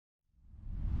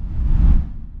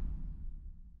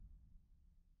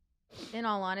In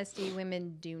all honesty,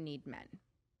 women do need men.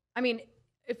 I mean,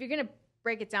 if you're going to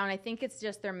break it down, I think it's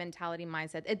just their mentality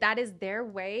mindset. That is their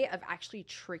way of actually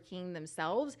tricking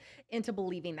themselves into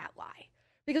believing that lie.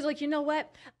 Because like, you know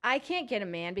what? I can't get a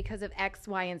man because of X,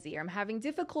 Y, and Z. Or I'm having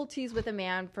difficulties with a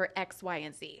man for X, Y,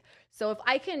 and Z. So if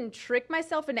I can trick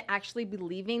myself into actually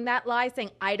believing that lie,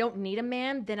 saying I don't need a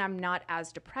man, then I'm not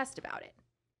as depressed about it.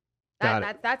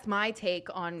 That's my take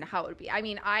on how it would be. I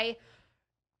mean, I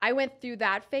went through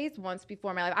that phase once before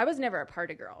in my life. I was never a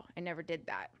party girl. I never did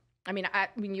that. I mean,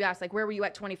 when you asked, like, where were you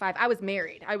at 25? I was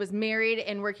married. I was married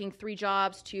and working 3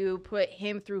 jobs to put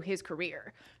him through his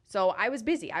career. So I was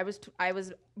busy. I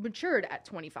was matured at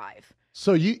 25.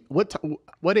 So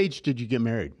what age did you get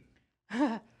married?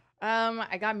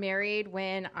 I got married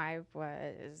when I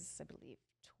was, I believe,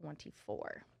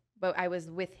 24. But I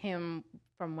was with him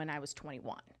from when I was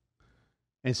 21.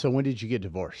 And so when did you get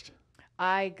divorced?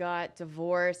 I got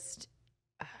divorced.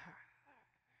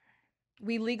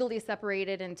 We legally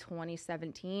separated in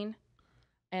 2017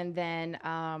 and then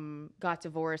got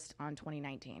divorced on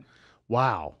 2019.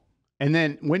 Wow. And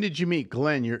then when did you meet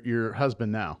Glenn, your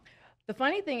husband now? The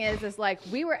funny thing is like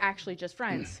we were actually just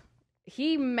friends.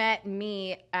 He met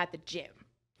me at the gym.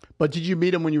 But did you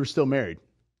meet him when you were still married?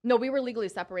 No, we were legally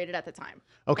separated at the time.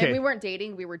 Okay. And we weren't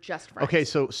dating. We were just friends. Okay,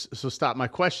 so stop. My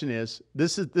question is,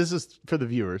 this is for the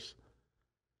viewers.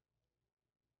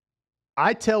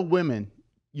 I tell women,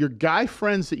 your guy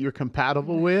friends that you're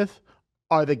compatible with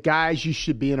are the guys you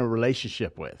should be in a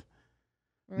relationship with.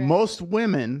 Right. Most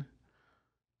women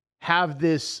have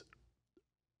this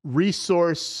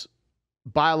resource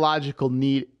biological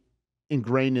need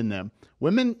ingrained in them.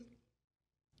 Women,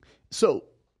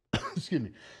 excuse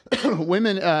me,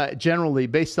 women generally,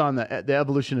 based on the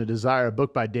Evolution of Desire, a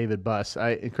book by David Buss,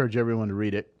 I encourage everyone to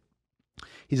read it.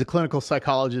 He's a clinical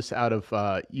psychologist out of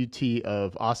UT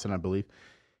of Austin, I believe.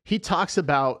 He talks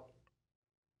about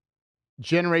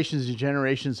generations and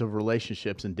generations of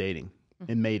relationships and dating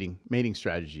and mating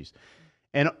strategies.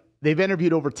 And they've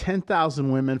interviewed over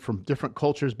 10,000 women from different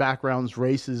cultures, backgrounds,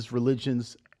 races,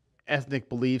 religions, ethnic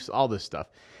beliefs, all this stuff.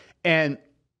 And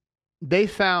they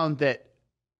found that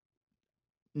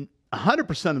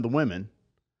 100% of the women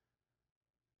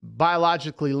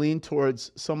biologically lean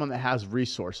towards someone that has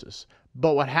resources.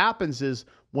 But what happens is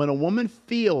when a woman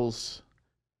feels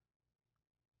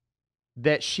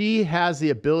that she has the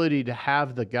ability to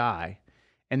have the guy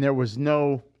and there was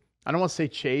no, I don't want to say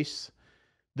chase,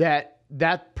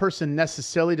 that person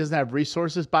necessarily doesn't have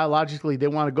resources biologically, they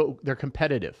want to go, they're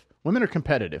competitive. Women are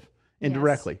competitive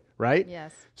indirectly, yes. Right?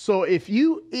 Yes. So if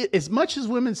you, as much as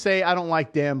women say, I don't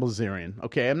like Dan Bilzerian,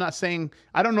 okay, I'm not saying,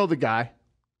 I don't know the guy.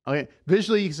 Okay,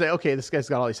 visually you can say, okay, this guy's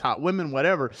got all these hot women,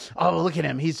 whatever. Oh, look at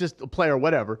him, he's just a player,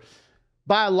 whatever.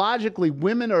 Biologically,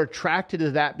 women are attracted to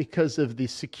that because of the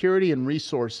security and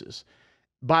resources.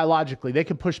 Biologically, they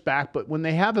can push back, but when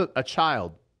they have a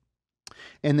child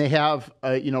and they have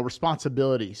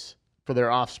responsibilities for their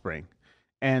offspring,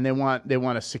 and they want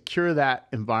to secure that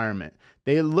environment,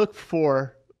 they look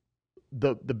for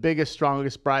the biggest,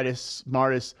 strongest, brightest,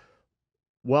 smartest,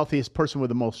 wealthiest person with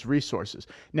the most resources.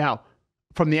 Now,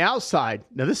 from the outside,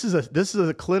 now this is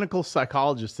a clinical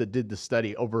psychologist that did the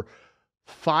study over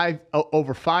 5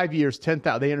 years.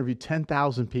 10,000. They interviewed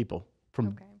 10,000 people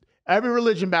from every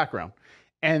religion background,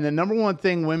 and the number one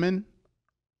thing women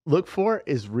look for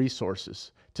is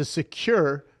resources to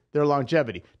secure their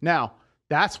longevity. Now,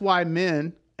 that's why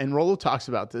men, and Rollo talks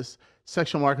about this,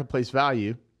 sexual marketplace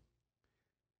value.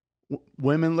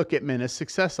 Women look at men as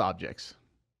success objects.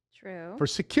 True. For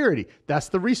security. That's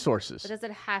the resources. But does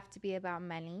it have to be about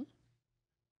money?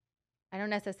 I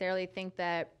don't necessarily think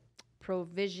that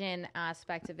provision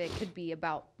aspect of it could be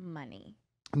about money.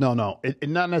 No, it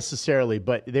not necessarily,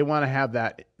 but they want to have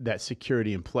that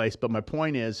security in place. But my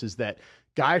point is that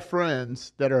guy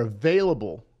friends that are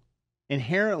available,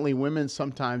 inherently women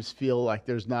sometimes feel like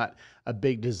there's not a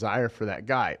big desire for that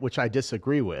guy, which I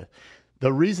disagree with.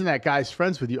 The reason that guy's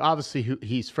friends with you, obviously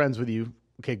he's friends with you.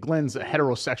 Okay, Glenn's a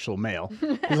heterosexual male.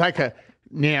 He's like a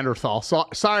Neanderthal. So,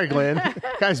 sorry, Glenn.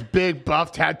 Guy's big,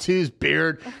 buff, tattoos,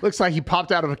 beard. Looks like he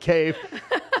popped out of a cave.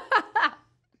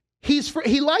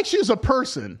 He likes you as a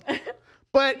person,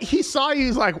 but he saw you.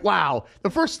 He's like, wow. The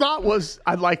first thought was,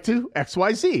 I'd like to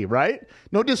XYZ, right?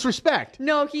 No disrespect.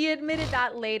 No, he admitted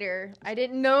that later. I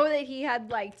didn't know that he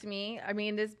had liked me. I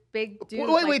mean, this big dude.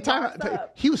 Wait, time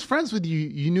out. He was friends with you.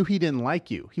 You knew he didn't like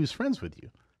you. He was friends with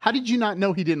you. How did you not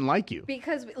know he didn't like you?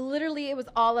 Because literally it was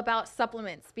all about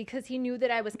supplements because he knew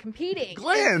that I was competing.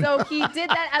 Glenn! And so he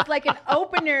did that as like an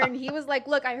opener and he was like,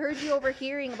 look, I heard you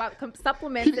overhearing about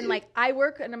supplements and like I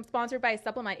work and I'm sponsored by a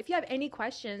supplement. If you have any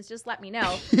questions, just let me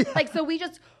know. Like, so we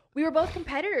just We were both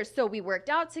competitors, so we worked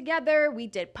out together. We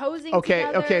did posing Okay,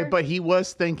 together. okay, but he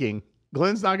was thinking.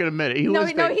 Glenn's not going to admit it.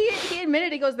 He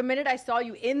admitted. He goes, the minute I saw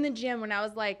you in the gym, when I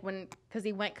was like,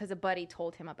 because a buddy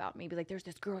told him about me. Be like, there's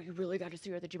this girl, you really got to see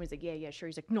her at the gym. He's like, yeah, sure.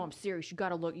 He's like, no, I'm serious. You got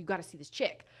to see this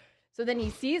chick. So then he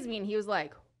sees me and he was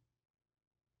like,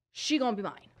 she gonna be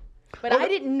mine. But I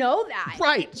didn't know that.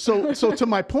 Right. So to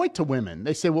my point to women,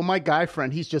 they say, well, my guy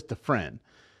friend, he's just a friend.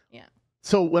 Yeah.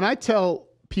 So when I tell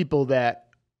people that,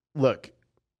 look,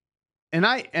 and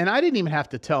I didn't even have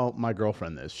to tell my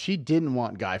girlfriend this. She didn't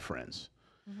want guy friends.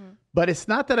 Mm-hmm. But it's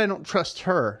not that I don't trust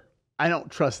her. I don't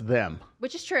trust them.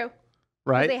 Which is true.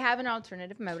 Right? They have an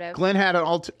alternative motive. Glenn had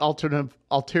an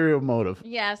ulterior motive.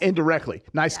 Yes. Indirectly.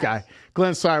 Nice guy.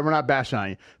 Glenn, sorry, we're not bashing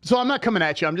on you. So I'm not coming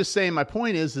at you. I'm just saying my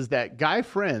point is that guy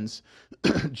friends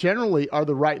generally are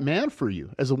the right man for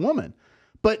you as a woman.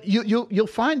 But you'll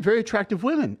find very attractive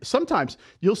women. Sometimes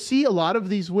you'll see a lot of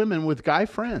these women with guy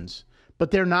friends, but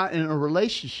they're not in a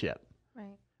relationship. Right.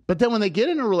 But then when they get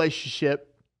in a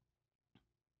relationship,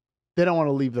 they don't want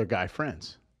to leave their guy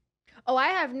friends. Oh, I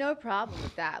have no problem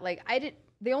with that. Like,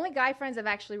 the only guy friends I've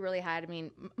actually really had, I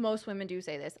mean, most women do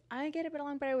say this, I get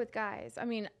along better with guys. I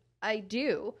mean, I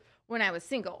do when I was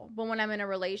single. But when I'm in a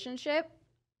relationship,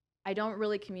 I don't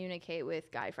really communicate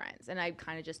with guy friends. And I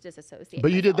kind of just disassociate.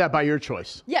 But you did that by your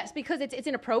choice. Yes, because it's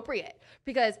inappropriate.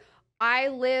 Because I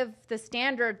live the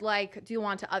standard like do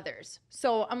unto others.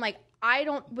 So I'm like,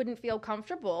 wouldn't feel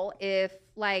comfortable if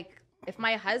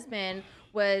my husband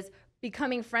was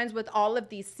becoming friends with all of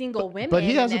these single women. But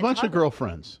he has a bunch of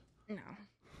girlfriends. No.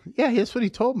 Yeah, that's what he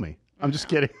told me. I'm just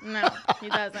kidding. No, he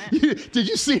doesn't. Did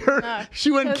you see her? No. She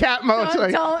went in cat mode.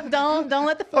 Don't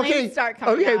let the flames start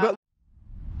coming out.